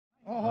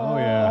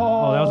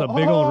a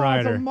big old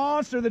rider. It's a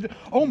monster.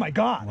 Oh my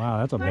God. Wow,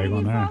 that's a big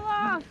one there.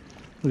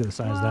 Look at the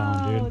size of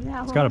that one, dude.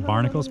 It's got a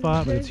barnacle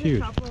spot, but it's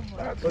huge.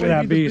 Look at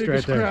that beast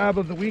right there. Crab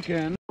of the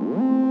weekend.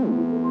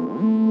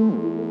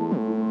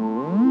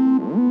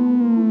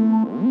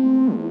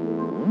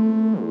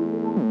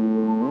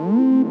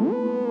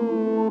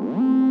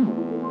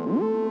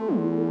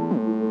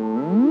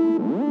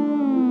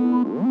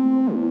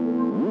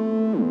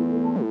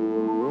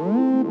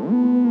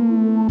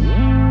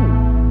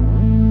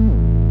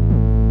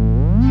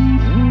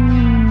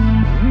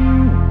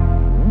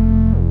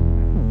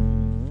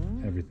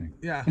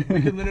 Yeah,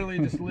 we could literally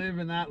just live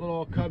in that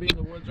little cubby in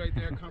the woods right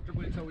there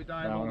comfortably until we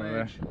die of old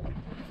age.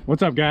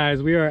 What's up,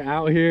 guys? We are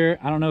out here.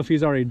 I don't know if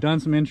he's already done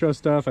some intro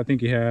stuff. I think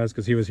he has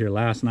because he was here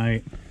last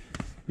night.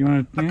 You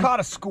want to? I caught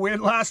a squid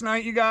last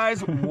night, you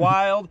guys.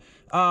 Wild.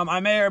 I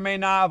may or may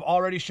not have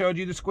already showed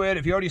you the squid.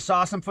 If you already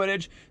saw some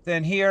footage,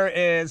 then here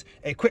is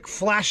a quick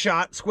flash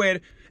shot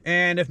squid.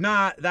 And if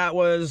not, that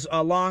was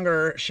a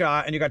longer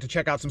shot and you got to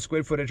check out some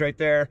squid footage right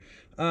there.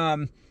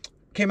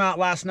 Came out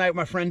last night with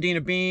my friend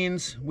Dina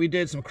Beans. We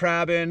did some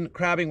crabbing.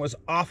 Crabbing was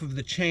off of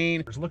the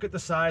chain. Look at the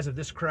size of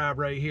this crab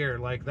right here.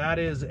 Like, that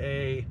is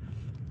a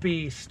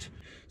beast.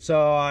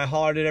 So I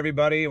hollered at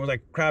everybody and was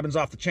like, crabbing's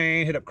off the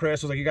chain. Hit up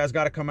Chris, was like, you guys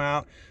got to come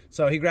out.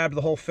 So he grabbed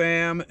the whole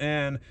fam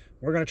and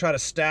we're gonna try to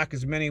stack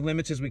as many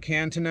limits as we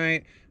can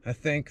tonight. I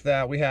think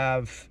that we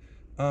have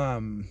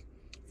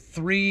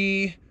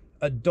 3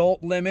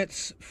 adult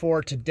limits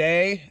for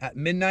today at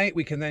midnight.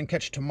 We can then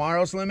catch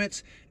tomorrow's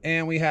limits,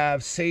 and we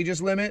have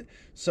Sage's limit.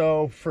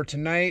 So for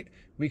tonight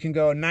we can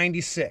go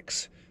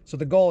 96. So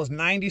the goal is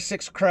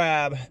 96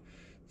 crab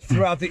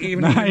throughout the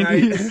evening.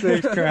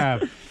 96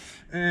 crab.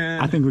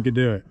 And I think we could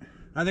do it.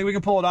 I think we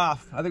can pull it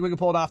off. I think we can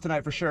pull it off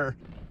tonight for sure.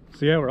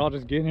 So yeah, we're all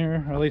just getting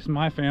here, or at least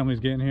my family's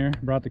getting here.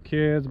 Brought the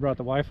kids, brought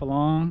the wife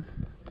along,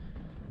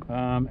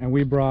 and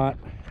we brought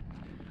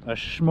a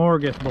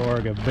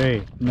smorgasbord of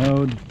bait,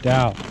 no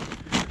doubt.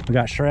 We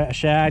got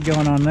shad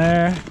going on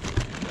there.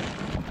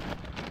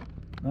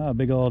 Oh, a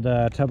big old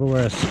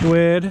Tupperware of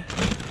squid.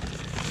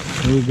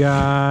 We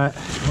got,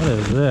 what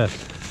is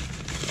this?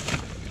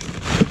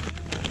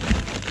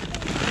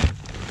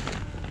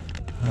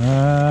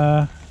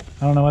 I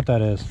don't know what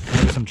that is.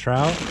 Maybe some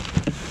trout.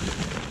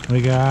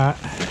 We got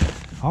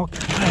all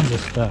kinds of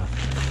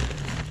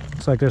stuff.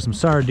 Looks like there's some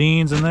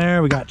sardines in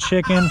there. We got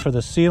chicken for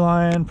the sea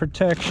lion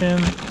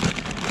protection.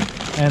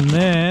 And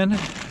then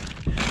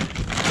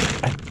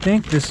I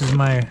think this is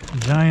my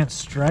giant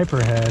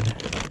striper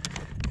head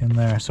in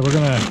there. So we're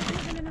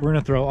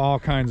gonna throw all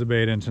kinds of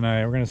bait in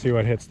tonight. We're gonna see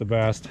what hits the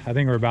best. I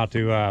think we're about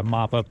to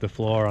mop up the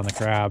floor on the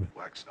crab.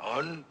 Wax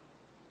on,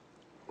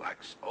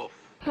 wax off.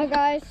 Hi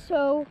guys,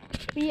 so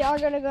we are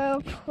gonna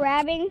go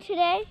crabbing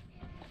today.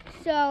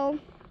 So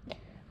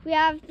we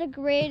have the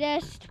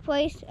greatest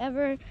place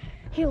ever.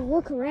 Here,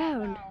 look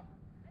around.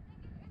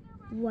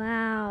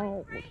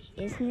 Wow,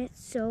 isn't it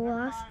so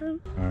awesome?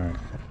 All right,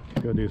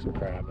 let's go do some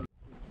crabbing.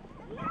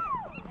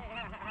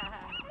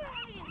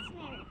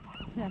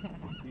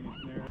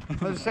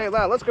 Let's say it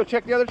loud. Let's go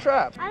check the other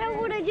trap. I don't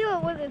want to do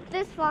it when it's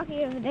this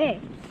foggy of a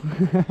day.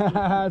 Is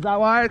that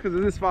why? Because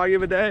it's this foggy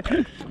of a day?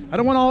 I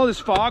don't want all this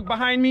fog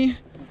behind me.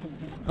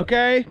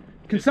 Okay?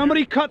 Can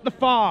somebody cut the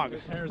fog?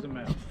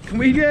 Can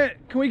we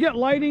get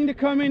lighting to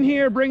come in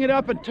here, bring it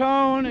up a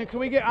tone, and can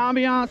we get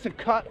ambiance to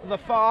cut the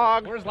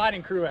fog? Where's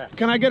lighting crew at?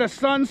 Can I get a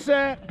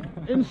sunset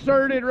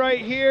inserted right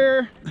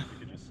here?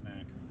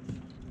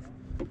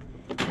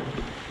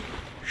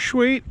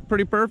 Sweet,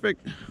 pretty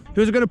perfect.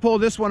 Who's gonna pull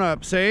this one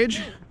up?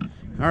 Sage?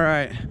 All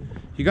right.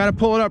 You gotta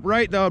pull it up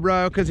right though,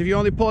 bro, because if you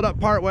only pull it up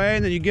part way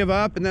and then you give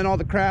up and then all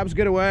the crabs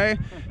get away,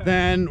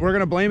 then we're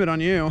gonna blame it on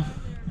you.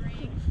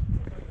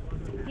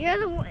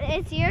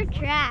 It's your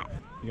trap.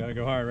 You gotta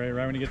go hard, right?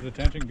 Right when you get to the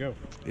tension, go.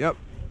 Yep.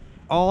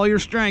 All your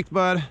strength,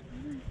 bud.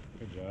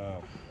 Good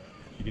job.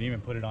 You can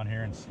even put it on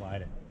here and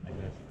slide it like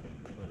this.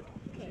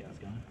 Okay.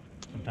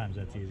 Sometimes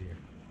that's easier.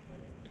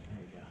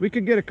 We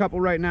could get a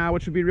couple right now,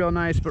 which would be real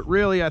nice, but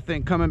really I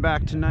think coming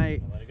back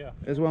tonight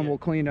is when we'll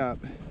clean up.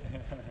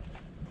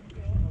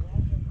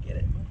 Get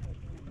it.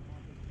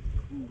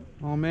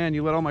 Oh man,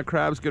 you let all my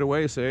crabs get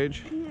away,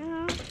 Sage.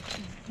 Yeah.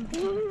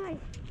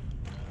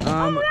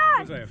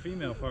 There's like a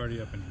female party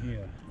up in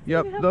here.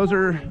 Yep, those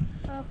are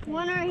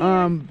one right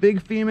here.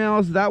 big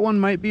females. That one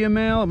might be a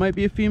male, it might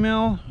be a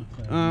female.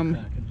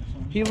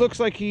 He looks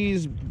like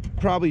he's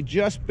probably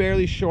just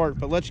barely short,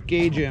 but let's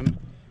gauge him.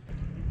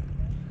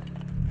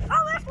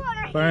 Oh, there's one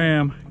right here.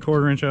 Bam,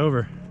 1/4 inch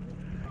over.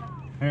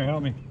 Here,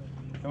 help me.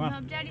 Come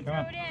on. Daddy, Come throw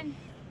on. it in.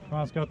 Come on,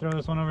 let's go throw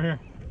this one over here.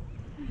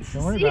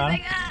 Don't worry about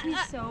him.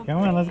 He's so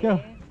Come on, let's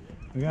go.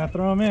 We gotta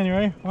throw him in. You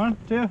ready? 1,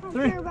 2, I don't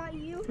 3. care about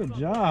you. Good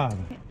job.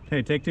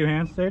 Hey, take 2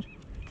 hands, Sage,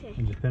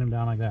 and just pin him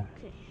down like that.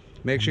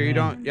 Make sure you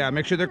don't,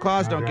 make sure their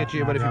claws don't get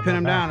you, but if you pin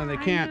them down and they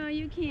can't. No,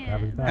 you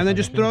can't. And then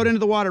just throw it into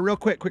the water real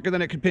quick, quicker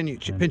than it could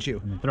pinch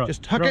you.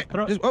 Just tuck it.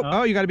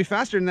 Oh, you gotta be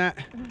faster than that.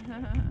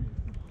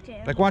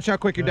 Like, watch how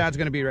quick your dad's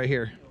gonna be right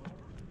here.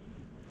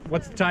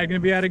 What's the tide gonna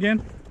be at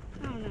again?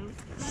 I don't know.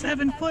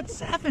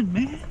 7'7",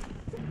 man.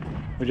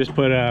 We just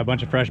put a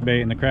bunch of fresh bait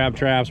in the crab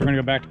traps. We're gonna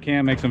go back to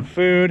camp, make some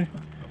food,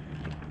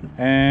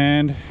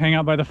 and hang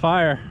out by the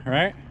fire,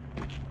 right?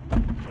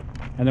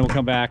 And then we'll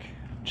come back,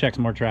 check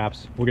some more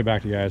traps. We'll get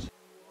back to you guys.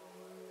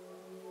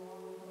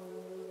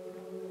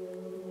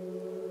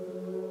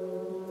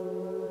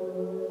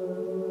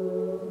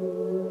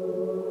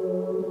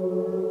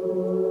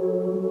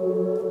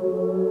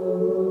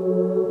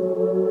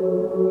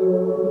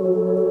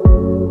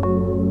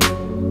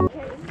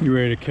 You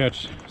ready to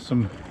catch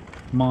some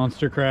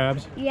monster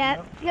crabs?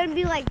 Yep, it's gonna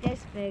be like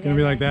this big. Gonna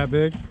be like that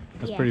big?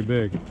 That's Yeah. pretty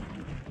big.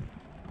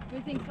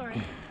 We think so.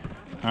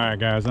 All right,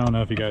 guys, I don't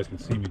know if you guys can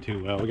see me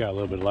too well. We got a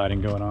little bit of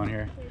lighting going on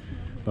here,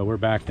 but we're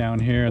back down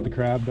here at the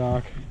crab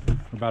dock. We're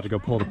about to go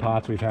pull the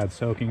pots we've had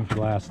soaking for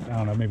the last, I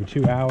don't know, maybe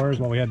 2 hours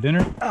while we had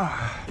dinner.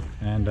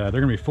 And they're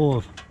gonna be full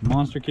of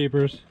monster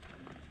keepers,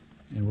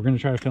 and we're gonna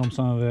try to film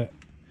some of it.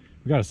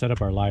 We gotta set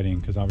up our lighting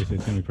because obviously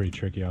it's gonna be pretty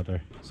tricky out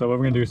there. So what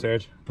we're gonna do,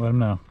 Sage? Let them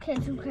know.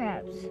 Catch some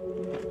crabs.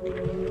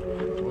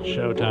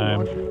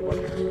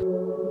 Showtime.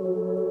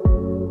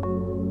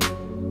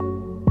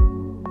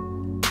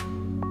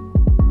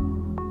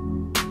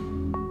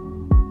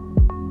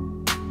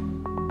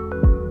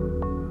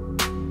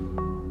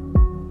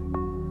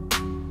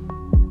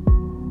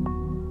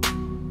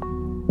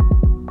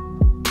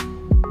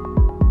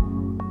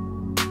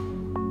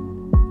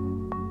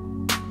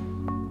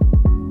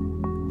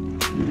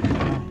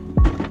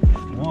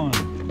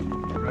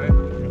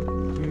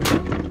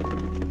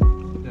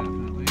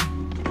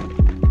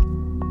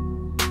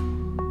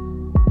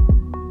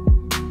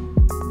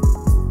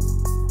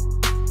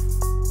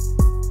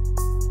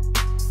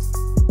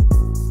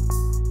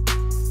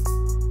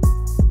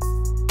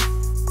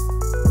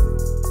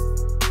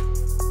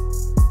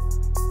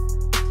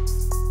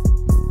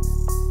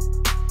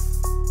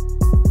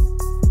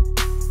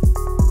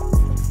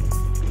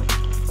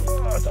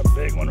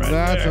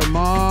 That's a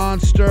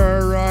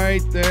monster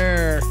right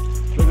there.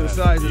 Look at the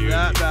size of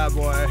that bad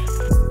boy.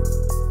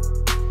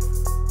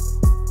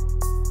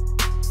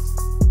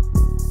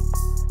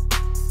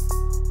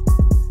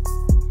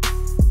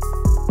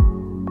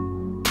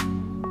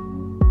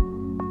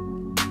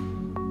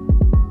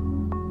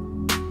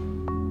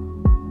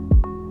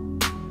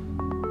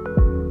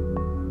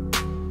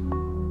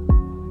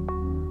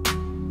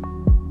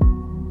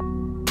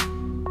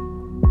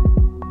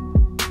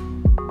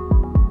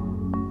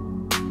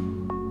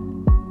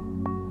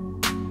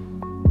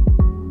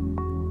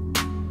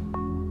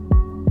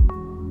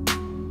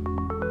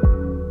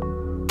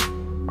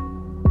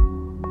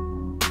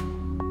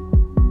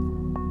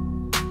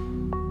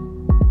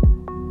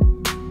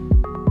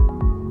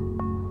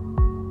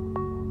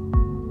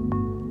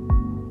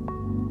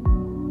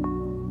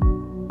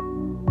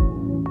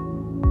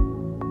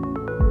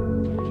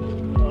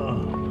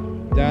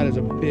 That is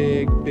a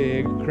big,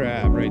 big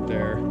crab right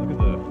there. Look at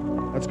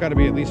the... That's got to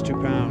be at least 2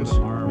 pounds,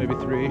 arm. maybe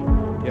 3.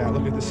 Yeah,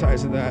 look at the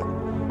size of that.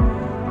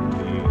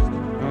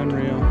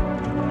 Unreal.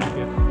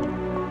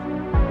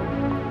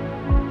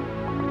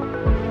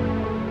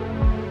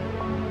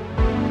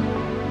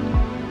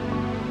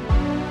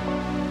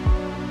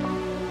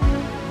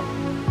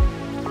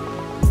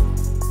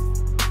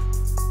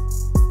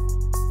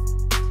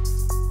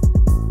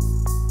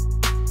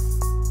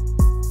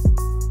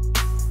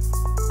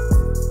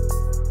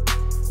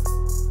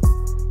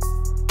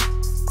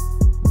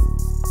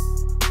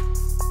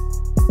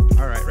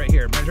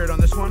 Measure it on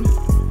this one.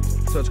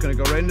 So it's going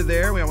to go right into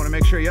there. We want to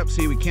make sure, yep,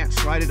 see, we can't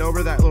slide it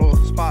over that little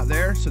spot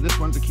there. So this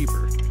one's a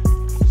keeper.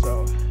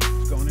 So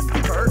it's going into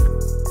the cart.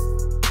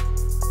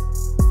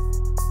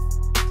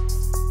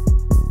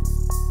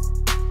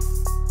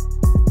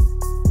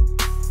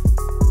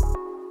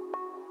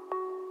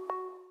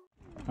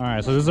 All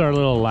right, so this is our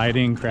little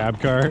lighting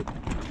crab cart,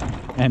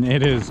 and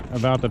it is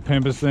about the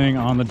pimpest thing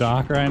on the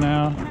dock right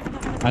now.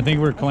 I think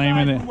we're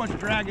claiming it. What's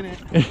dragging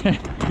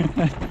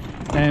it?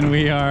 And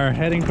we are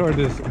heading toward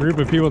this group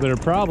of people that are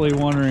probably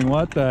wondering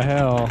what the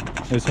hell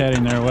is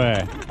heading their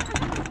way.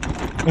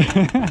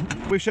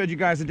 We've showed you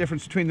guys the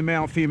difference between the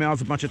male and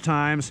females a bunch of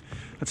times.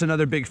 That's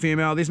another big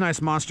female. These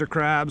nice monster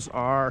crabs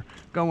are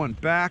going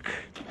back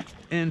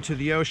into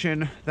the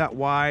ocean. That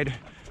wider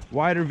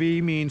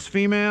V means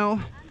female.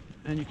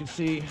 And you can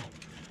see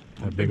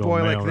a big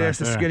boy like this,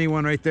 the skinny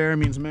one right there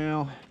means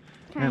male.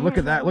 And look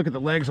at that, look at the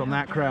legs on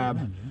that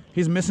crab.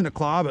 He's missing a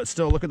claw, but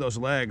still look at those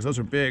legs. Those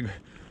are big,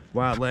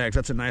 wild legs.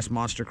 That's a nice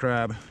monster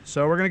crab.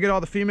 So we're gonna get all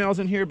the females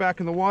in here back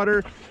in the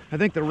water. I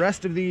think the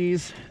rest of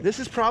these, this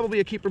is probably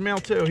a keeper male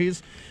too.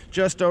 He's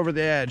just over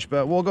the edge,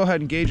 but we'll go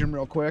ahead and gauge him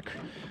real quick.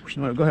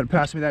 You wanna go ahead and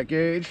pass me that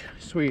gauge?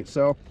 Sweet,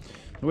 so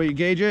the way you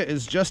gauge it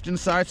is just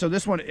inside. So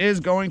this one is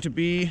going to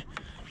be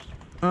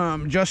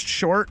just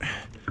short.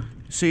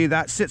 See,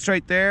 that sits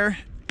right there.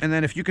 And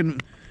then if you can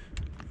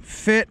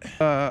fit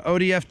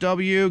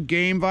ODFW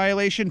game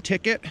violation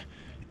ticket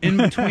in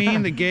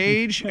between the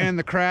gauge and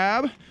the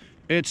crab,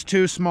 it's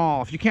too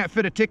small. If you can't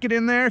fit a ticket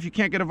in there, if you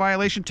can't get a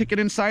violation ticket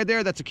inside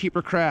there, that's a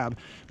keeper crab.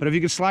 But if you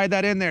can slide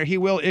that in there, he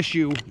will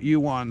issue you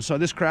one. So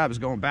this crab is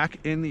going back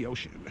in the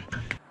ocean.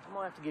 I'm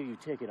gonna have to give you a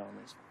ticket on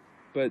this.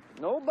 But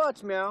No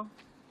buts, meow.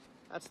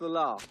 That's the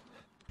law.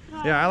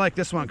 Yeah, I like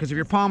this one because if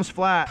your palm's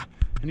flat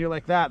and you're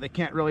like that, they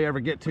can't really ever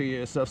get to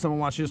you. So if someone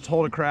wants you to just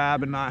hold a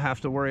crab and not have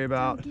to worry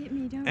about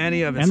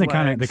any of its legs.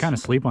 And they kind of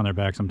sleep on their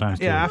back sometimes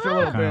too. Yeah, after a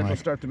little bit, they'll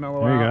start to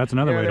mellow out. There you go. That's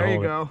another way to hold it.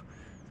 There you go.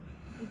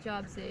 Good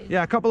job, Sage.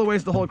 Yeah, a couple of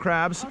ways to hold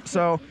crabs.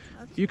 So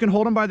you can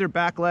hold them by their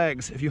back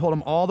legs if you hold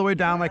them all the way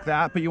down like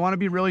that, but you want to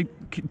be really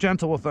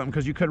gentle with them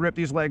because you could rip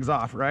these legs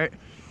off, right?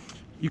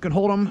 You can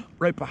hold them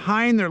right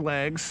behind their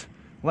legs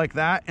like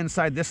that,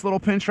 inside this little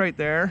pinch right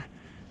there.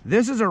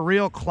 This is a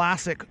real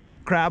classic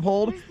crab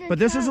hold, but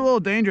this is a little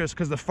dangerous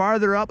because the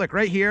farther up, like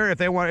right here,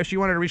 if she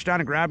wanted to reach down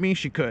and grab me,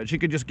 she could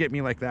just get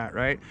me like that,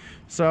 right?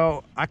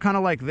 So I kind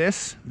of like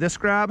this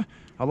grab.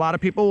 A lot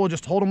of people will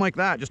just hold them like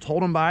that, just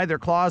hold them by their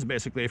claws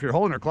basically. If you're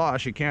holding her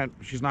claws,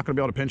 she's not gonna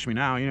be able to pinch me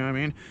now, you know what I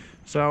mean?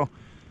 So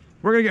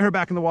we're gonna get her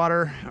back in the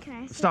water,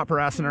 stop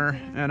harassing her,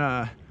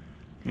 and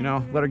you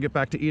know, let her get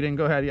back to eating.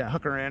 Go ahead, yeah,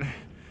 hook her in.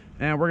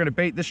 And we're gonna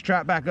bait this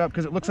trap back up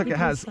because it looks like it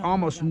has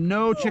almost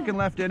no chicken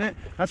left in it.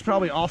 That's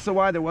probably also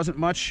why there wasn't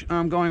much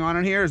going on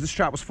in here, is this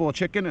trap was full of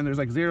chicken and there's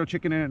like 0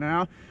 chicken in it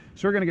now.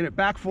 So we're gonna get it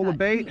back full of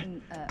bait,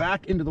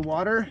 back into the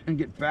water, and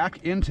get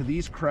back into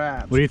these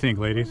crabs. What do you think,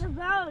 ladies?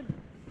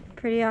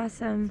 Pretty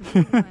awesome.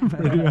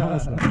 Pretty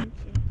awesome.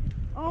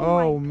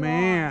 Oh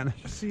man.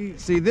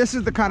 See, this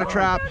is the kind of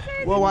trap,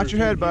 well, watch your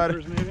head,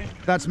 bud,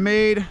 that's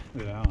made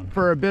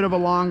for a bit of a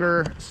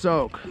longer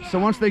soak. So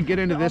once they get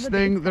into this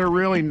thing, they're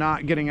really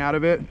not getting out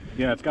of it.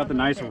 Yeah, it's got the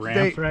nice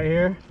ramps right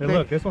here.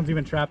 Look, this one's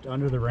even trapped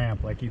under the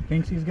ramp. Like he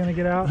thinks he's gonna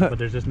get out, but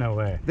there's just no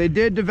way. They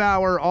did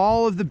devour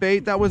all of the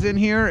bait that was in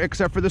here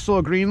except for this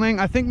little greenling.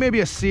 I think maybe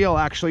a seal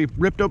actually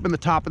ripped open the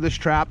top of this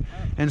trap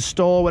and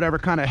stole whatever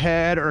kind of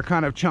head or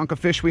kind of chunk of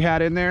fish we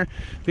had in there.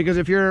 Because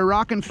if you're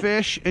rocking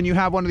fish and you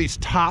have one of these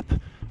top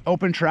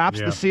open traps,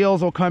 the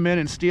seals will come in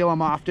and steal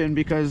them often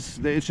because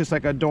it's just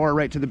like a door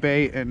right to the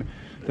bait, and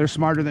they're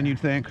smarter than you'd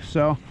think.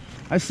 So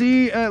I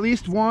see at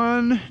least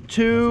 1,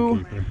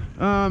 2,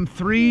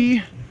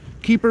 3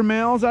 keeper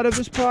males out of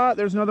this pot.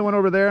 There's another one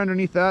over there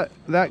underneath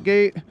that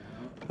gate.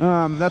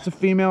 That's a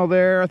female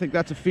there. I think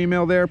that's a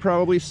female there,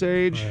 probably,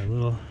 Sage.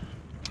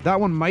 That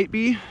one might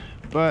be,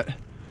 but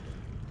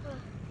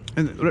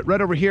and right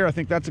over here, I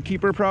think that's a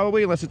keeper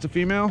probably, unless it's a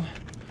female.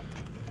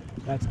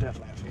 That's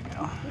definitely a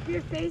female. Keep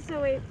your face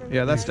away from me.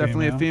 Yeah, that's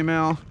definitely a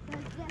female.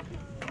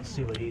 Let's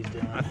see what he's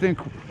doing. I think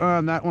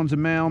that one's a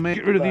male.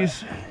 Get rid of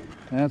these.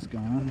 That's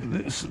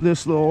gone.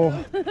 This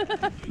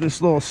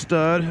little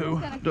stud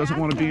who doesn't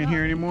want to be in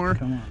here anymore.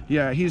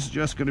 Yeah, he's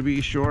just going to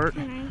be short.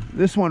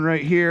 This one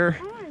right here.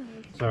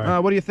 Sorry.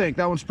 What do you think?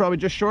 That one's probably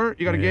just short.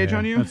 You got a gauge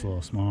on you? That's a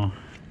little small.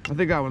 I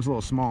think that one's a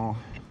little small.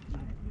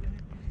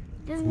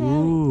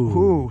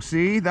 Ooh.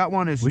 See, that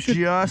one is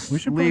just we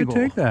should legal.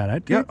 Take that.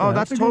 I'd take that. Oh,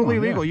 that's totally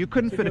legal. You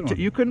couldn't fit it.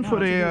 You couldn't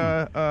put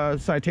a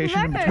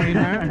citation in between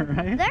that.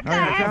 Right? That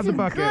guy has a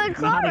good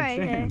claw right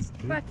there.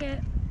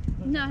 Bucket.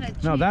 Not a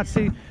chance. No, that's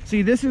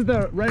see, this is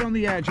the right on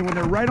the edge, and when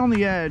they're right on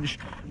the edge,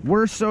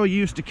 we're so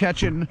used to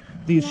catching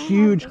these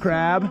huge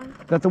crab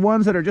that the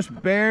ones that are just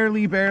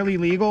barely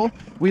legal,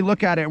 we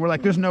look at it and we're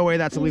like, there's no way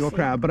that's a legal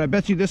crab. But I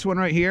bet you this one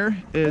right here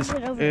is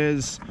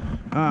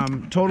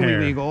totally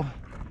legal.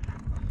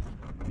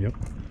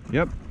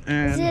 Yep.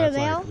 And is it a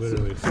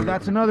male? So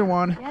that's another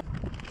one. Yep.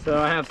 So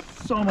I have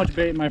so much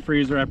bait in my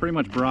freezer. I pretty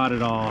much brought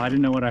it all. I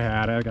didn't know what I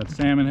had. I got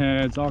salmon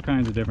heads, all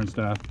kinds of different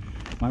stuff.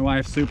 My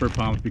wife's super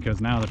pumped because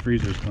now the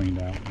freezer's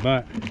cleaned out.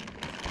 But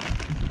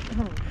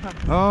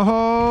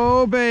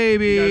oh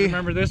baby! You guys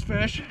remember this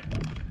fish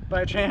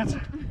by chance?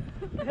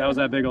 That was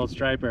that big old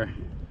striper.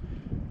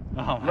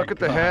 Oh my Look at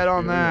the head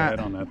on that.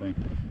 Look at the head on that thing.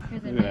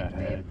 Here's a Look at net,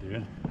 that head,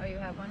 dude. Oh, you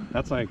have one?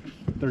 That's like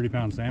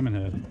 30-pound salmon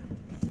head.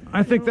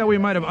 I think that we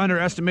might have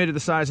underestimated the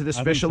size of this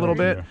fish a little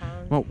bit.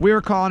 Well, we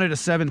were calling it a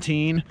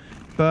 17,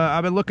 but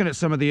I've been looking at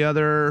some of the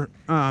other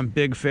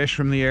big fish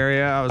from the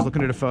area. I was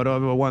looking at a photo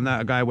of one that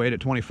a guy weighed at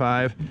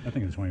 25. I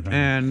think it's 25.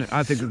 And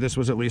I think that this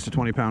was at least a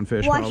 20-pound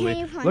fish. Why probably.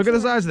 can't you punch Look at the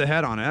it? size of the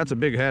head on it. That's a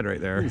big head right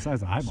there. Look at the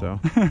size of the eyeball.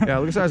 So, yeah,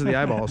 look at the size of the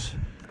eyeballs.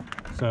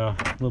 So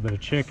a little bit of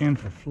chicken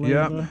for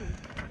flavor.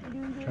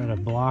 Try to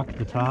block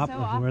the top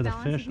of where the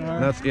fish are.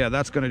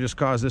 That's going to just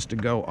cause this to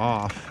go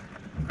off.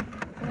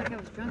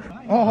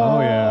 Oh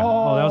yeah.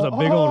 Oh, that was a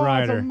big old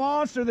rider. That's a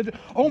monster.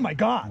 Oh my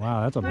God.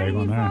 Wow, that's a big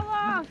one there.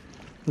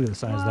 Look at the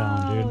size of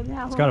that one, dude.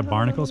 It's got a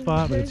barnacle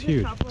spot, but it's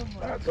huge.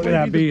 Look at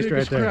that beast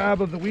right there.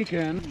 Crab of the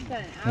weekend.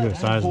 Look at the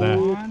size of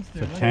that.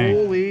 It's a tank.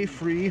 Holy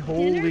free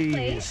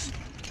holies.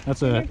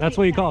 That's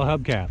what you call a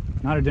hubcap,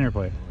 not a dinner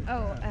plate.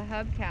 Oh, a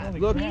hubcap.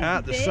 Look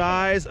at the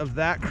size of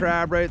that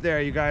crab right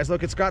there, you guys.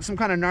 Look, it's got some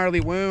kind of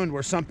gnarly wound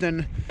where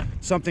something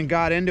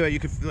got into it. You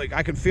could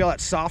I can feel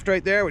that soft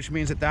right there, which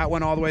means that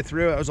went all the way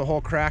through. It was a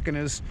whole crack in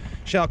his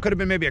shell. Could have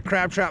been maybe a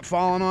crab trap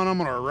falling on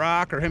him or a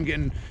rock or him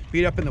getting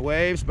beat up in the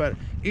waves. But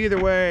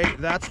either way,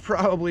 that's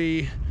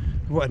probably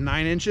what,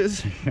 9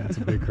 inches? Yeah, it's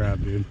a big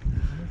crab, dude.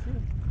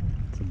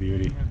 It's a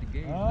beauty.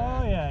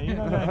 Oh yeah, you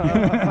know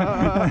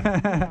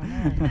that.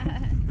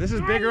 This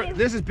is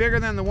bigger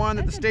than the one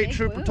that the state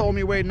trooper told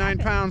me weighed 9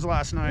 pounds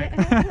last night.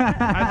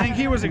 I think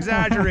he was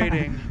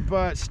exaggerating,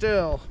 but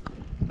still,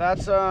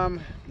 That's a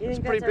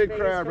pretty big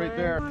crab right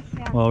there.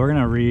 Well, we're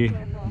gonna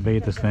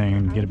rebait this thing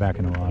and get it back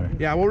in the water.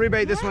 Yeah, we'll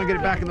rebait this one and get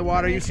it back in the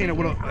water. You've seen it,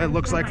 what it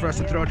looks like for us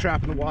to throw a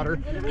trap in the water.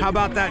 How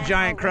about that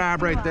giant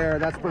crab right there?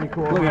 That's pretty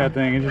cool. Look at that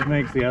thing. It just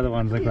makes the other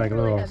ones look like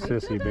little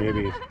sissy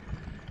babies.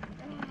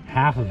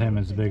 Half of him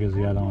is as big as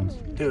the other ones.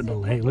 Dude, the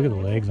leg. Look at the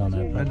legs on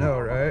that. I know,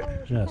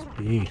 right? Just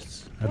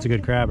beasts. That's a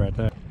good crab right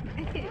there.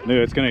 Dude,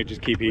 it's gonna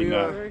just keep eating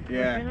up.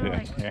 Yeah,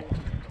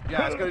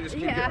 it's gonna just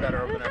keep getting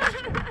better over the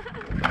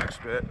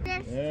next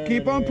bit.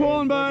 Keep on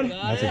pulling, bud.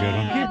 That's a good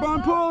one. Keep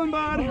on pulling,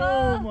 bud.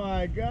 Oh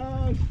my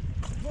gosh.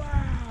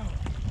 Wow.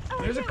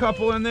 There's a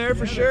couple in there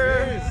for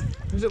sure.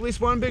 There's at least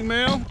one big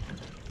male.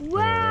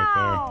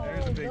 Wow.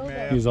 There's a big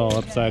male. He's all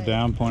upside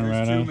down, pointing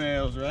right There's at two him.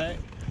 males, right?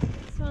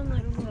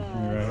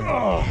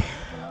 Oh.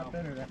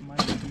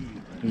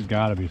 There's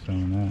gotta be some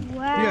in that.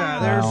 Wow. Yeah,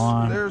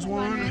 there's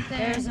one.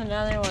 There's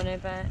another one, I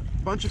bet.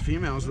 Bunch of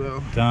females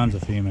though. Tons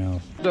of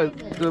females. To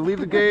leave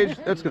the gauge,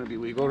 that's gonna be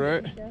legal,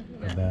 right?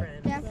 I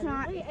bet. That's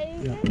not.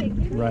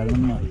 Right on the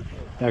money.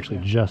 Actually,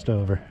 just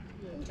over.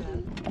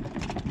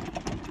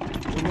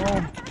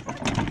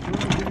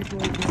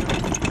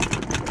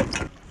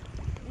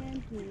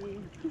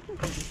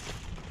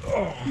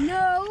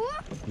 No.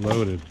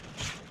 Loaded.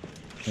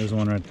 There's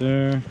one right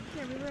there.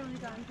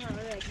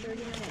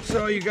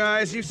 So you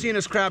guys, you've seen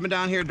us crabbing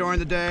down here during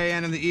the day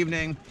and in the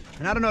evening,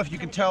 and I don't know if you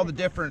can tell the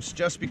difference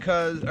just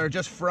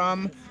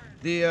from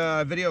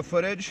the video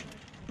footage,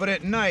 but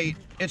at night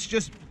it's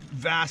just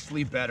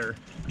vastly better.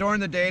 During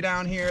the day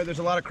down here, there's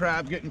a lot of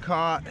crab getting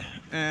caught,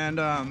 and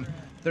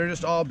they're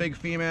just all big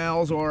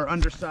females or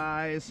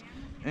undersized,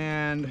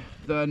 and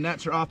the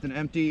nets are often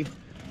empty.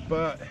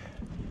 But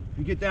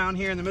you get down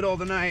here in the middle of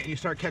the night and you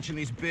start catching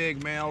these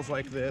big males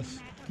like this.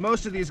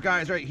 Most of these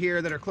guys right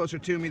here that are closer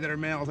to me that are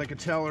males, I could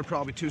tell are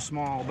probably too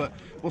small, but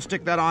we'll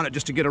stick that on it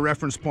just to get a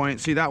reference point.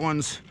 See, that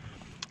one's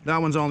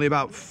only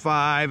about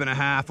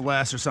 5.5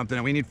 less or something,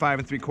 and we need 5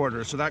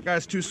 3/4. So that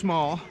guy's too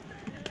small.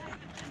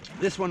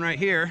 This one right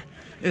here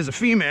is a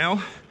female.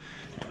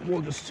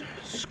 We'll just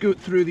scoot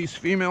through these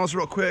females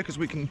real quick as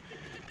we can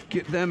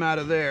get them out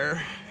of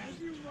there.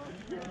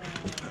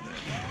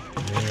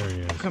 There he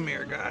is. Come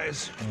here,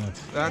 guys.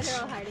 That's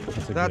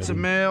That's a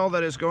male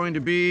that is going to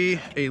be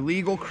a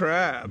legal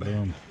crab.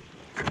 Boom.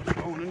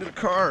 Going into the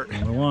cart.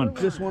 Number one.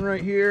 This one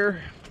right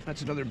here,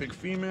 that's another big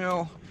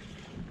female.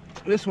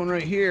 This one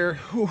right here,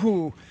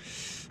 whoo,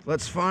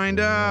 let's find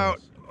out.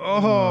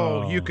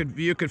 Oh, you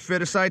could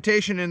fit a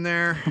citation in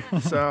there.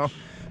 So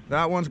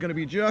that one's gonna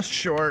be just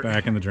short.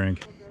 Back in the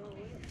drink.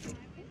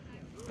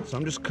 So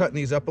I'm just cutting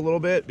these up a little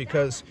bit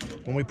because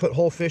when we put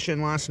whole fish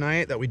in last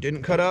night that we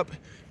didn't cut up,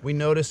 we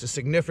noticed a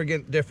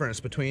significant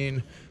difference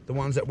between the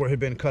ones that had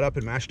been cut up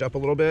and mashed up a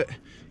little bit.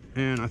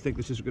 And I think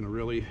this is gonna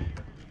really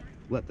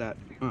let that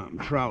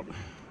trout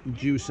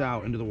juice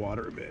out into the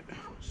water a bit.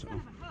 So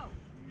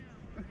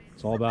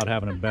It's all about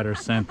having a better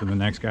scent than the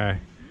next guy.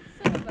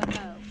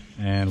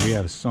 And we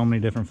have so many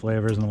different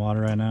flavors in the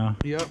water right now.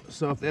 yep,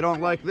 so if they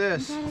don't like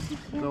this,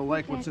 they'll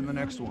like what's in the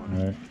next one.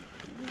 All right.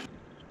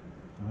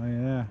 Oh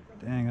yeah.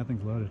 Dang, that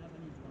thing's loaded.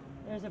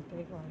 There's a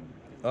big one.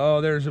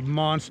 Oh, there's a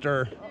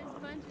monster. There's a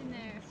bunch in there.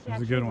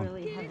 That's a good one.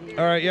 Really heavy.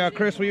 All right, yeah,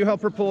 Chris, will you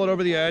help her pull it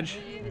over the edge?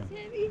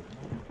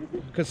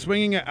 Because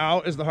swinging it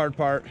out is the hard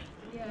part.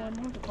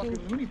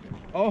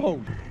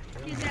 Oh,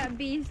 Get that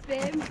beast,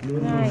 babe.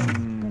 Nice.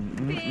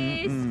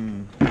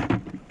 Beast.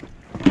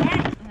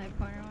 That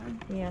corner one.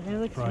 Yeah, they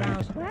look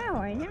Right. small.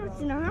 Wow, I never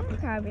seen a hump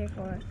crab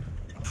before.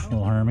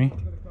 Little Hermie.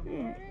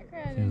 Yeah.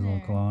 See his little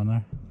claw in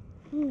there.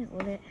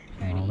 Hold it.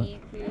 Hold it.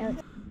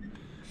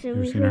 Should Ever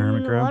we seen throw a him hermit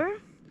in the crab?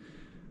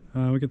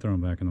 water? We could throw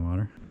him back in the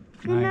water.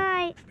 Good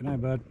night. Good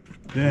night, bud.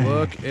 Dang.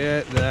 look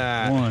at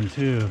that. 1,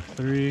 2,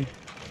 3,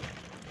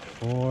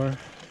 4.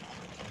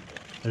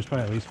 There's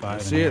probably at least 5.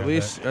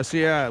 I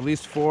see at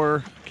least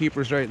 4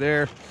 keepers right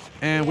there.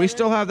 And we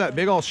still have that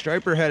big old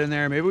striper head in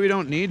there. Maybe we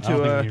don't need I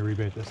don't think to we need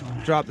to rebait this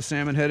one. drop the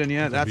salmon head in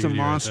yet. That's a That's a beauty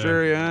right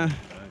monster, there. yeah.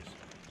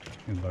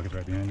 The bucket's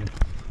right behind you.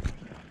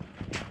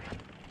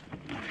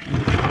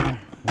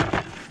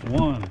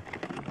 1.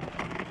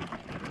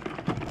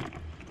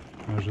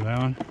 Measure that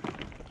one.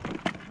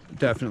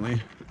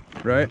 Definitely,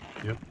 right?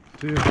 Yep.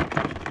 2. That's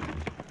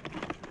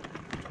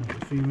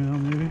a female,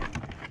 maybe.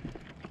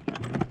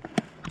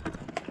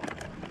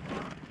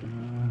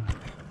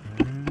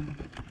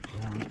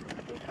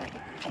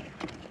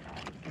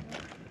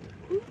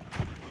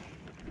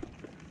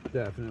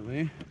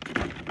 Definitely.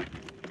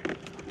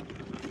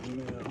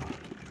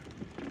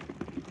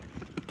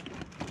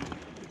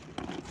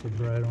 It's a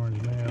bright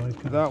orange male. He's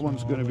kinda That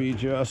one's small, gonna but- be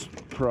just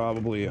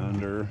probably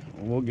under.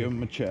 We'll give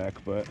him a check,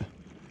 but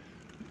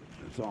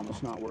it's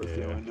almost not worth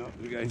Yeah. doing. No,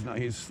 the guy's not.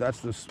 That's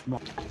the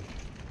small.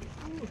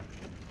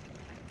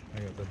 I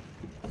got the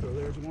So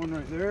there's one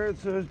right there. It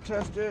says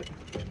test it.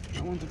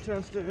 That one's a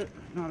test it.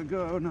 Not a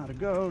go. Not a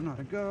go. Not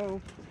a go.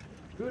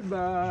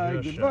 Goodbye.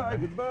 Just Goodbye. shy.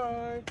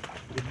 Goodbye.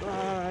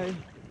 Goodbye.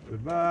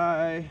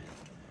 Goodbye.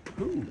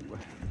 Ooh.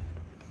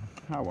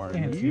 How are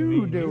Can't see you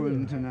me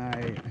doing either.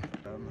 tonight?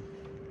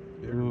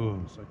 Bigger Ooh.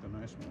 ones, like the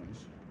nice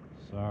ones.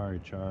 Sorry,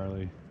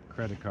 Charlie.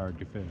 credit card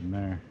could fit in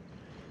there.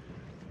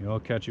 I'll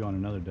catch you on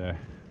another day.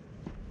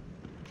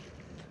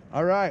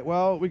 All right,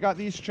 well, we got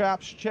these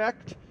traps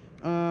checked.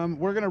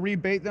 We're gonna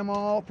rebait them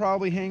all,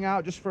 probably hang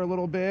out just for a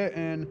little bit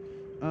and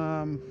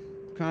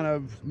kind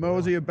of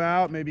mosey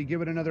about, maybe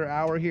give it another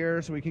hour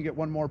here so we can get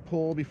one more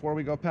pull before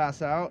we go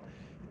pass out.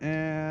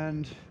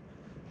 And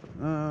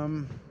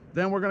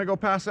then we're gonna go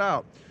pass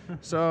out.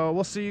 So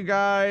we'll see you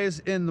guys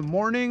in the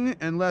morning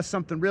unless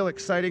something real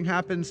exciting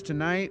happens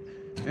tonight.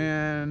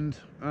 And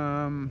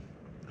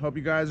hope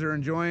you guys are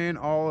enjoying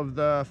all of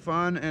the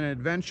fun and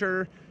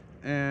adventure.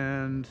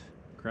 And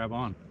Crab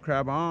on.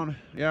 crab on.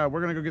 Yeah,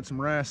 we're gonna go get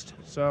some rest.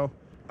 So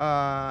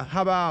how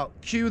about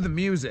cue the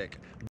music?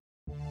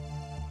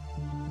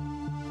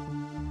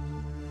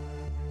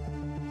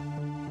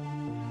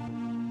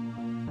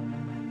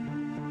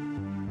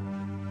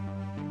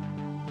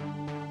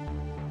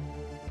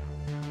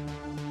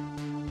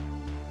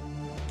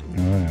 Oh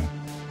yeah.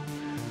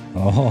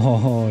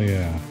 Oh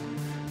yeah.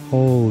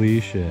 Holy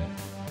shit.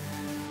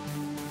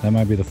 That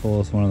might be the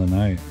fullest one of the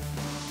night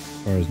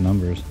as far as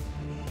numbers.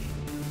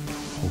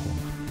 Oh,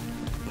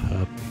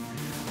 puppy.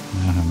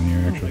 Now how many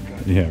are actually?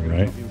 Yeah,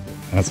 right?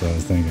 That's what I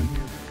was thinking.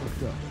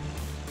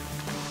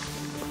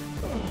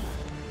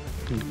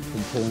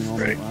 Been pulling all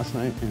night last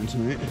night and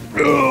tonight.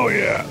 Oh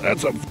yeah,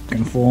 that's a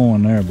fucking full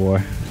one there,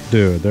 boy.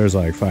 Dude, there's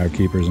like 5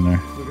 keepers in there.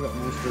 Look at that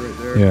monster right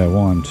there. Yeah,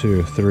 1,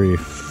 2, 3.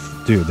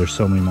 Dude, there's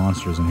so many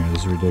monsters in here.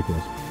 This is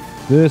ridiculous.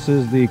 This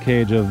is the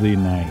cage of the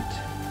night.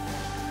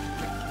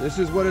 This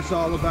is what it's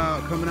all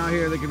about, coming out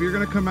here. Like if you're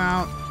gonna come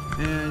out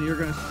and you're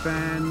gonna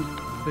spend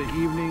the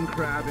evening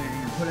crabbing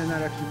and put in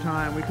that extra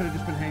time, we could have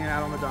just been hanging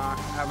out on the dock,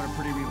 having a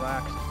pretty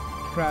relaxed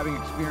crabbing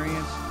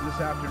experience this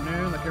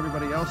afternoon like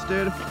everybody else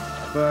did.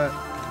 But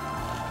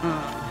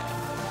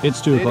It's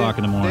 2 o'clock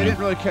in the morning. They didn't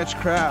really catch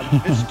crab.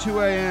 It's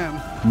 2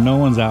 a.m. No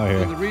one's out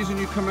here. And the reason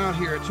you come out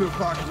here at 2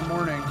 o'clock in the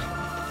morning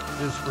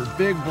is for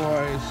big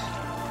boys.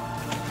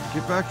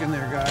 Get back in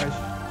there, guys.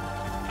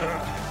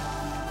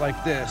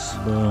 Like this.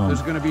 Boom.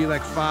 There's gonna be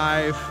like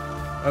 5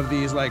 of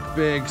these like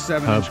big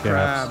 7-inch Hubcaps.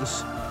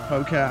 crabs,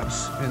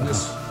 hubcaps in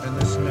this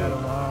net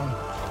alone.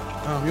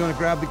 You want to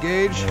grab the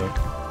gauge? Yeah.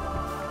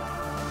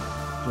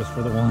 Just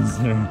for the ones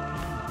that are,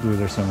 dude,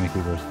 there's so many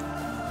keepers.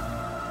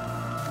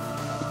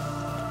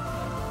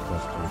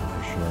 That's good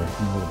for sure.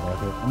 I'm gonna go get a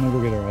bucket. I'm gonna go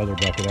get our other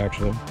bucket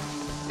actually. Okay,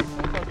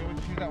 we'll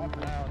just use that one for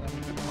now, and then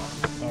we can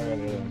Oh yeah,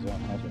 the other one's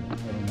on. I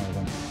don't know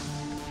them.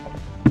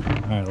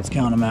 All right, let's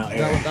count them out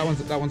here.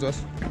 that one's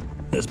us.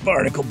 This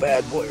barnacle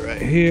bad boy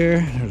right here.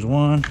 There's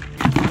 1,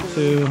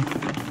 2,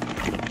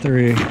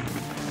 3,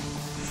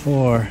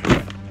 4,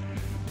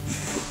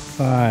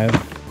 5.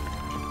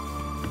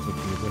 That's a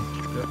keeper.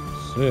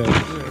 6.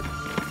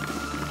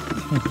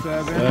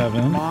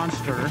 7.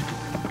 Monster.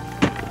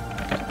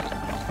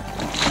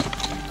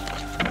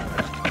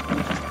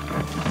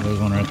 There's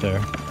one right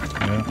there.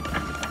 Yeah.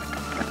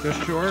 Just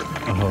short.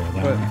 Oh,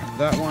 that But one.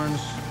 that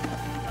one's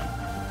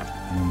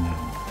And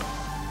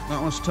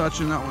that one's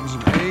touching. That one's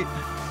an 8.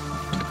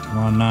 I'm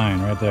on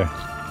 9 right there. 9.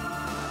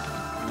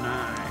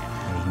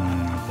 There's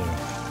 9 right there.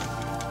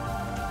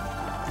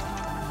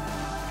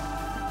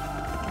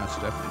 That's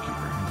definitely a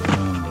keeper.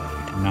 Boom,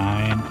 buddy.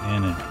 9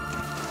 in it.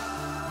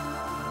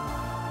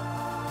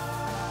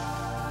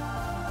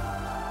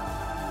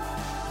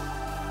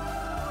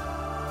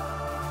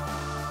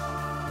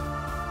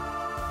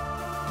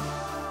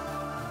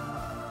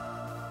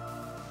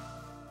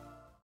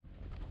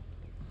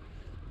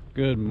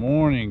 Good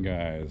morning,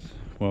 guys.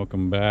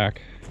 Welcome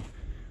back.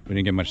 We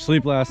didn't get much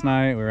sleep last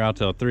night. We were out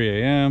till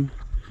 3 a.m.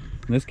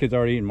 And this kid's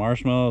already eating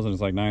marshmallows and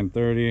it's like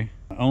 9:30.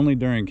 Only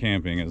during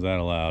camping is that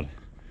allowed.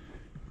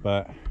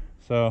 But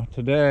so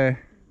today,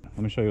 let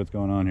me show you what's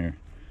going on here.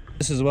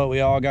 This is what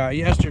we all got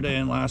yesterday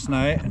and last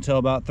night until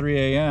about 3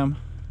 a.m.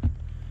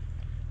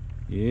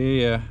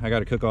 Yeah, I got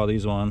to cook all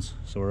these ones.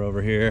 So we're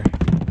over here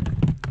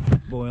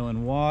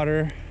boiling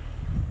water.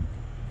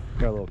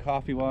 Got a little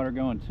coffee water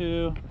going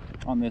too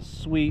on this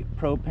sweet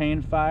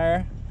propane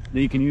fire that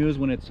you can use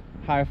when it's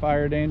high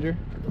fire danger.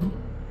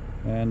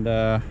 And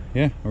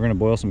yeah, we're gonna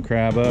boil some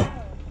crab up,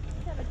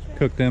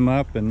 cook them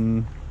up,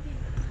 and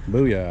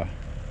booyah.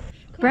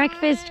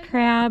 Breakfast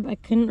crab. I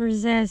couldn't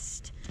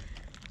resist.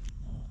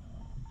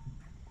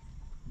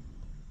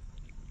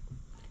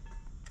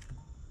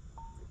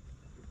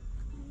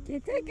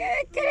 Get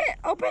it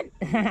open.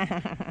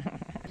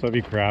 So have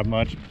you crabbed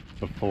much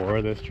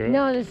before this trip?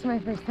 No, this is my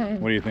first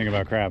time. What do you think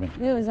about crabbing?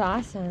 It was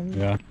awesome.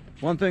 Yeah.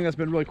 One thing that's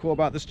been really cool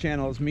about this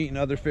channel is meeting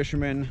other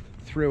fishermen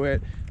through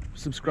it,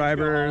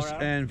 subscribers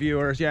and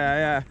viewers.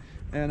 Yeah.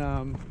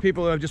 And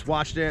people who have just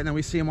watched it, and then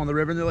we see them on the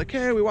river and they're like,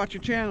 hey, we watch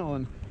your channel.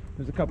 And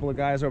there's a couple of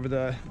guys over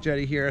the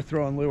jetty here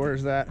throwing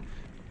lures that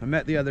I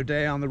met the other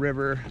day on the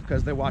river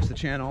because they watched the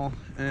channel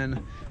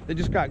and they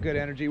just got good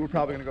energy. We're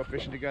probably gonna go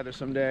fishing together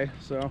someday.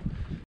 So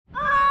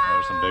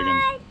There's some big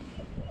ones.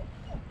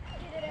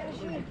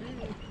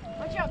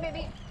 Watch out,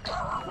 baby.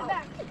 Sit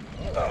back.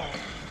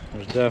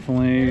 There's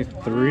definitely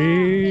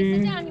 3.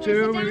 Sit down. You wanna 2,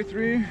 sit maybe down?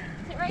 3.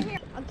 Sit right here.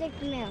 I'll take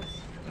the nails.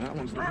 That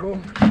one's the goal.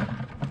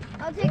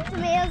 I'll take the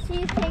males, so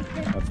you take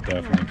the... That's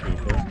definitely a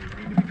keeper.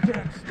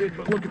 Tested,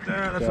 but look at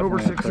that. That's Definitely over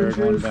a 6 third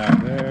one inches.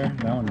 back there.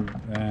 That one's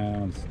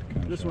kind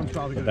of This one's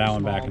probably Put gonna that be one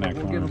small, back but next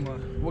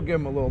we'll give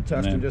him a little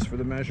testing then- just for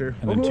the measure.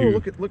 and then Oh, two.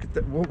 look at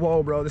that.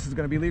 Whoa, bro, this is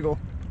gonna be legal.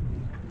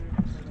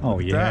 Oh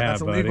yeah,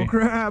 That's a buddy. legal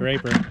crab.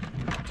 Scraper.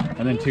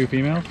 And then 2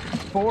 females.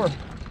 4.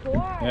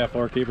 Yeah,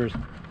 4 keepers.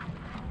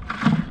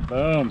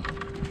 Boom.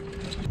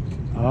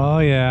 Oh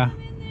yeah.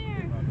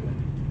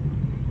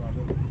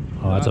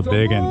 Oh, that's a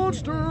big one.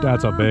 monster.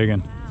 That's a big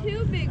one.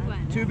 2 big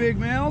ones. 2 big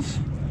males.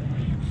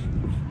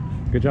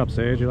 Good job,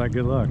 Sage. You're like,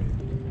 good luck.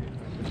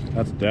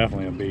 That's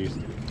definitely a beast.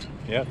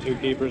 Yeah, 2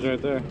 keepers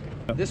right there.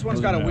 This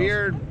one's Those got are a males.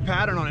 weird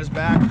pattern on his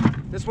back.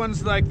 This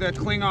one's like the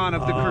Klingon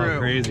of the Oh, crew.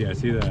 crazy. I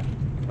see that.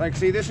 Like,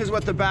 see, this is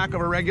what the back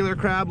of a regular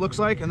crab looks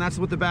like, and that's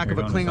what the back Here of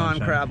a going the Klingon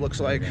sunshine. crab looks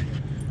like.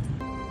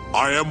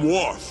 I am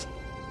Worf,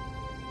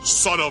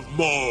 son of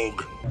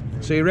Moog.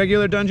 So your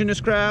regular Dungeness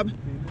crab,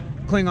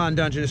 Klingon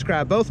Dungeness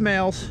crab, both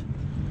males,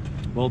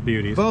 Both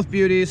beauties. both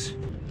beauties.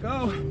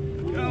 Go,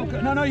 go,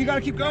 go. No, you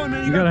gotta keep going,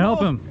 man. You gotta help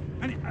pull. him.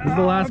 This is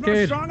the last I'm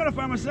cage. not strong enough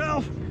by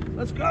myself.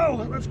 Let's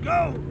go, let's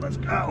go, let's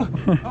go.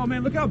 Oh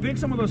man, look how big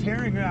some of those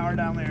herring are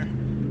down there.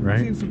 I've Right?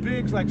 seen some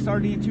bigs, like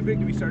sardine, too big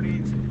to be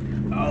sardines.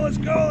 Oh, let's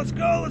go, let's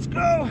go, let's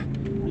go.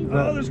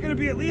 Oh, there's gonna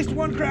be at least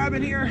 1 crab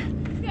in here.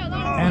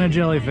 And a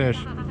jellyfish.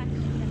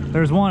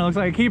 There's one. It looks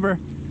like a keeper.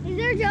 Is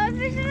there a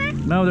jellyfish in there?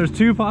 No, there's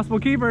 2 possible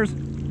keepers.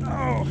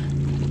 Oh,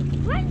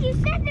 What? You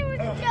said there was a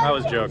jellyfish. I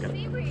was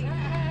joking.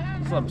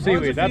 Some One's a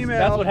seaweed. That's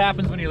female. what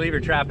happens when you leave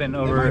your trap in they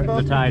over might both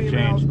the be tide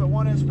females, change. but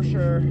one is for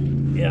sure.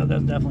 Yeah,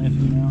 that's definitely a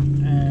female.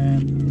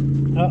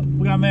 And oh,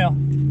 we got a male.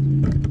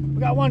 We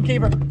got 1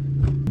 keeper.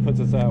 Puts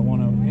us at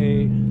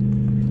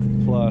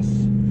 108 plus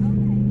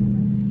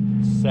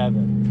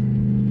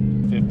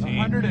 7. 15.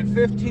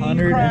 115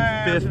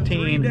 crabs in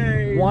 3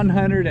 days.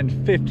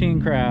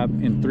 115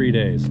 crab in 3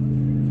 days.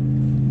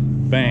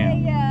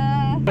 Bam.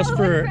 Yeah. Just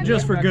for Back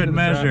good into the trap.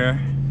 measure.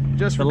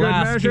 Just for The good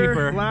last measure,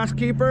 keeper. last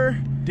keeper.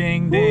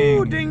 Ding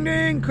Ooh, ding. ding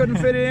ding, couldn't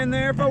fit it in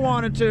there if I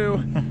wanted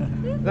to.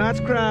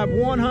 That's crab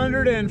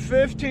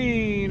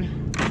 115.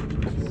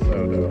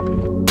 So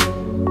dope.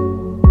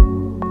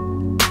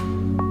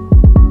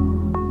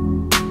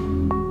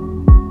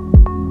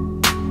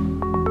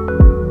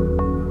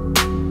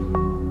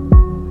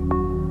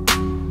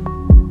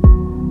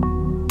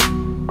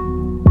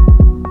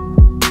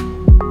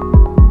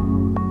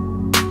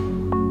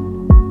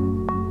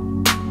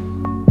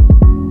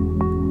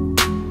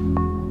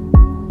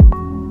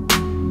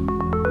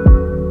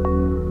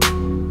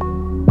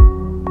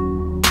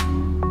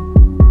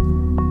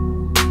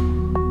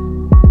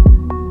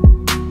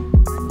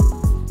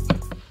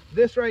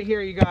 This right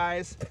here, you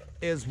guys,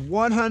 is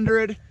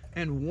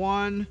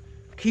 101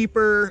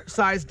 keeper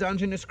sized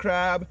Dungeness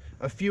crab.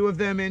 A few of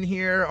them in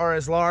here are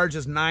as large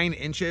as 9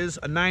 inches.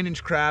 A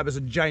 9-inch crab is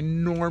a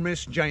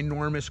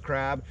ginormous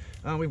crab.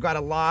 We've got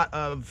a lot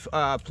of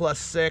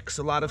 +6,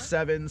 a lot of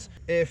 7s.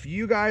 If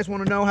you guys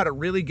want to know how to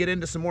really get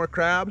into some more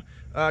crab,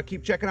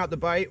 keep checking out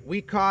TheBite.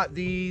 We caught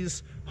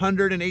these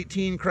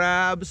 118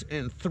 crabs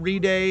in 3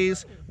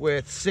 days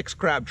with 6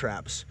 crab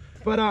traps.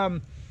 But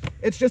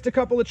it's just a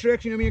couple of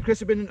tricks. You know, me and Chris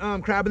have been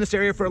crabbing this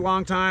area for a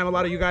long time. A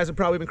lot of you guys have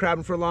probably been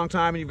crabbing for a long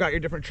time, and you've got your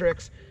different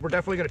tricks. We're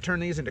definitely going to turn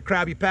these into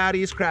crabby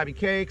patties, crabby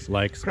cakes,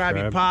 crabby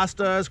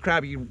pastas,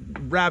 crabby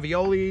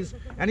raviolis.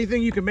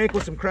 Anything you can make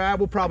with some crab,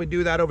 we'll probably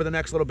do that over the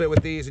next little bit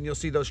with these, and you'll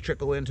see those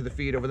trickle into the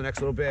feed over the next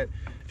little bit.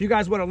 If you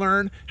guys want to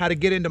learn how to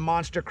get into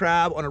monster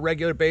crab on a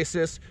regular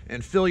basis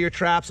and fill your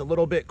traps a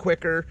little bit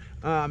quicker,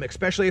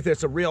 especially if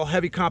it's a real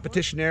heavy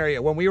competition area.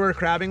 When we were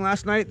crabbing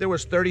last night, there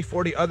was 30,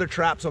 40 other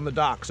traps on the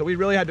dock. So we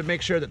really had to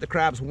make sure that the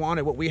crabs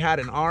wanted what we had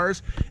in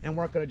ours and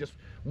weren't going to just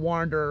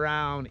wander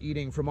around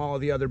eating from all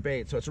of the other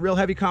bait. So it's a real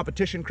heavy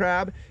competition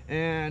crab,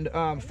 and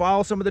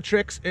follow some of the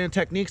tricks and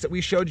techniques that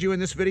we showed you in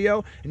this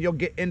video and you'll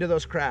get into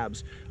those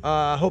crabs.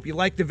 Hope you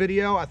liked the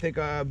video. I think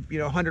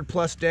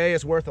 100+ day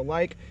is worth a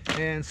like,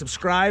 and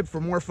subscribe for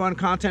more fun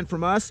content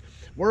from us.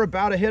 We're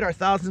about to hit our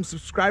 1,000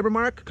 subscriber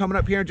mark coming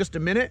up here in just a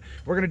minute.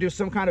 We're going to do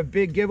some kind of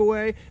big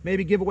giveaway,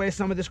 maybe give away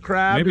some of this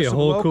crab. Maybe a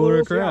whole cooler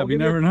of crab. You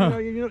never know.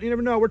 You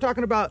never know. We're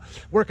talking about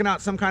working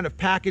out some kind of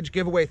package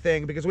giveaway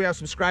thing because we have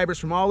subscribers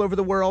from all over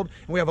the world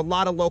and we have a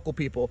lot of local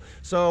people.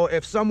 So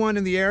if someone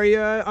in the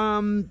area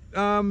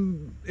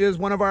is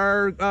one of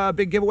our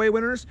big giveaway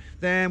winners,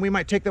 then we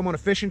might take them on a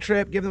fishing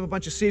trip, give them a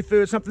bunch of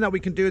seafood, something that we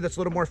can do that's a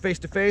little more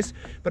face-to-face.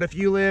 But if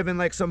you live in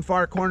like some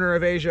far corner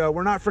of Asia,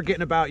 we're not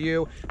forgetting about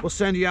you. We'll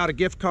send you out a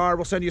gift card.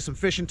 We'll send you some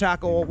fishing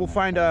tackle. We'll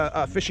find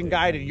a fishing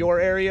guide in your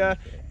area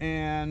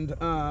and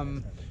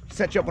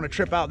set you up on a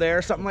trip out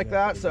there, something like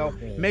that. So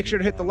make sure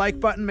to hit the like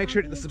button, make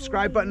sure to hit the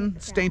subscribe button.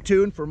 Stay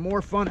tuned for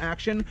more fun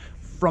action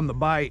from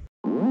TheBite.